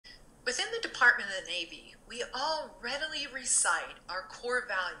Within the Department of the Navy, we all readily recite our core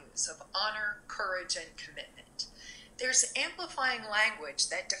values of honor, courage, and commitment. There's amplifying language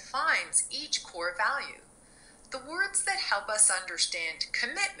that defines each core value. The words that help us understand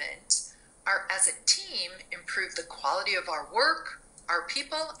commitment are, as a team, improve the quality of our work, our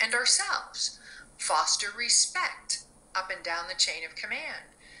people, and ourselves. Foster respect up and down the chain of command.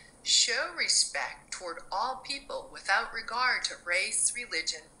 Show respect toward all people without regard to race,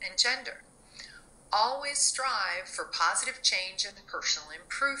 religion, and gender. Always strive for positive change and personal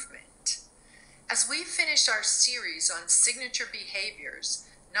improvement. As we finish our series on signature behaviors,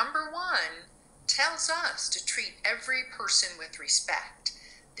 number 1 tells us to treat every person with respect.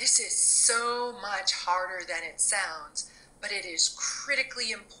 This is so much harder than it sounds, but it is critically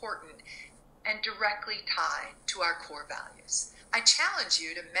important and directly tied to our core values. I challenge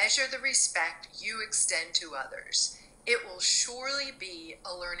you to measure the respect you extend to others. It will surely be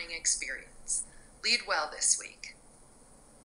a learning experience. Lead well this week.